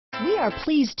We are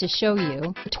pleased to show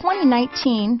you the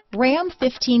 2019 Ram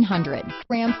 1500.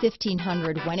 Ram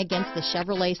 1500 went against the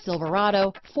Chevrolet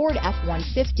Silverado, Ford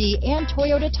F-150, and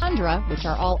Toyota Tundra, which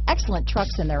are all excellent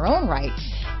trucks in their own right.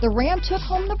 The Ram took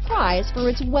home the prize for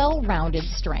its well-rounded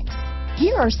strengths.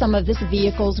 Here are some of this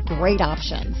vehicle's great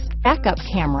options: backup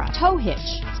camera, tow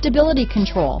hitch, stability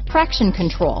control, traction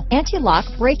control, anti-lock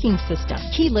braking system,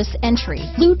 keyless entry,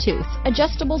 Bluetooth,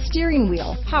 adjustable steering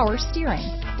wheel, power steering,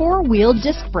 four-wheel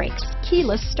disc brakes,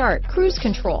 keyless start, cruise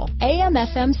control,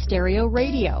 AM/FM stereo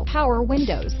radio, power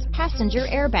windows, passenger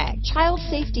airbag, child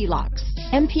safety locks,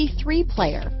 MP3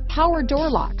 player, power door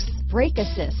locks, brake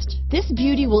assist. This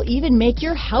beauty will even make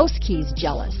your house keys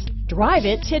jealous. Drive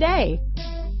it today.